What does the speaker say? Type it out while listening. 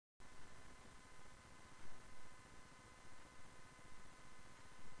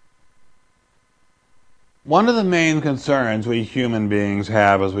One of the main concerns we human beings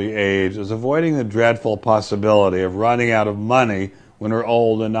have as we age is avoiding the dreadful possibility of running out of money when we're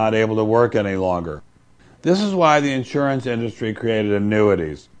old and not able to work any longer. This is why the insurance industry created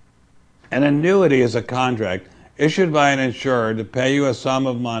annuities. An annuity is a contract issued by an insurer to pay you a sum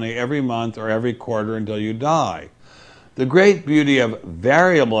of money every month or every quarter until you die. The great beauty of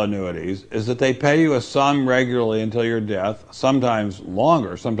variable annuities is that they pay you a sum regularly until your death, sometimes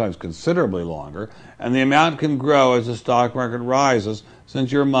longer, sometimes considerably longer, and the amount can grow as the stock market rises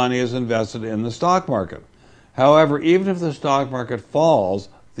since your money is invested in the stock market. However, even if the stock market falls,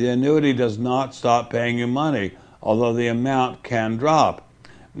 the annuity does not stop paying you money, although the amount can drop.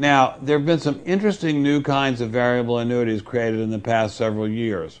 Now, there have been some interesting new kinds of variable annuities created in the past several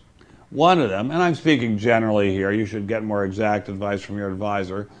years. One of them, and I'm speaking generally here, you should get more exact advice from your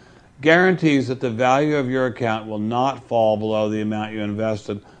advisor, guarantees that the value of your account will not fall below the amount you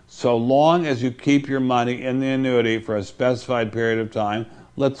invested so long as you keep your money in the annuity for a specified period of time,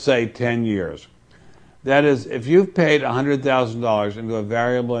 let's say 10 years. That is, if you've paid $100,000 into a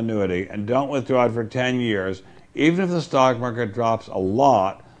variable annuity and don't withdraw it for 10 years, even if the stock market drops a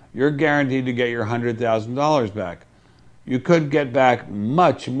lot, you're guaranteed to get your $100,000 back. You could get back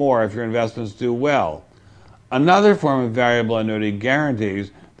much more if your investments do well. Another form of variable annuity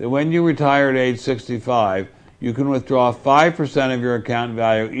guarantees that when you retire at age 65, you can withdraw 5% of your account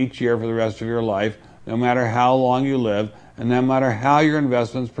value each year for the rest of your life, no matter how long you live and no matter how your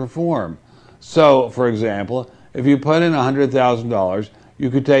investments perform. So, for example, if you put in $100,000,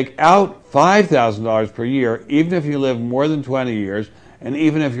 you could take out $5,000 per year even if you live more than 20 years and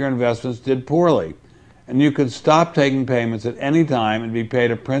even if your investments did poorly. And you could stop taking payments at any time and be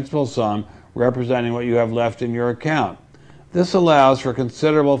paid a principal sum representing what you have left in your account. This allows for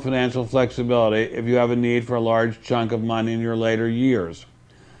considerable financial flexibility if you have a need for a large chunk of money in your later years.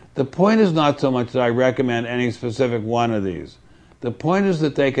 The point is not so much that I recommend any specific one of these. The point is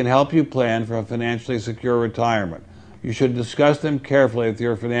that they can help you plan for a financially secure retirement. You should discuss them carefully with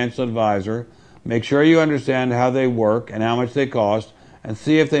your financial advisor, make sure you understand how they work and how much they cost, and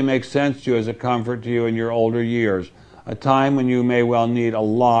see if they make sense to you as a comfort to you in your older years, a time when you may well need a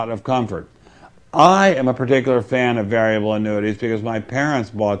lot of comfort. I am a particular fan of variable annuities because my parents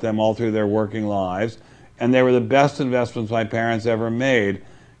bought them all through their working lives, and they were the best investments my parents ever made,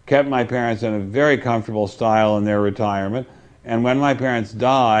 kept my parents in a very comfortable style in their retirement, and when my parents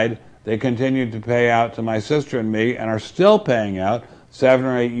died, they continued to pay out to my sister and me and are still paying out 7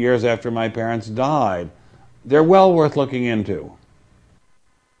 or 8 years after my parents died. They're well worth looking into.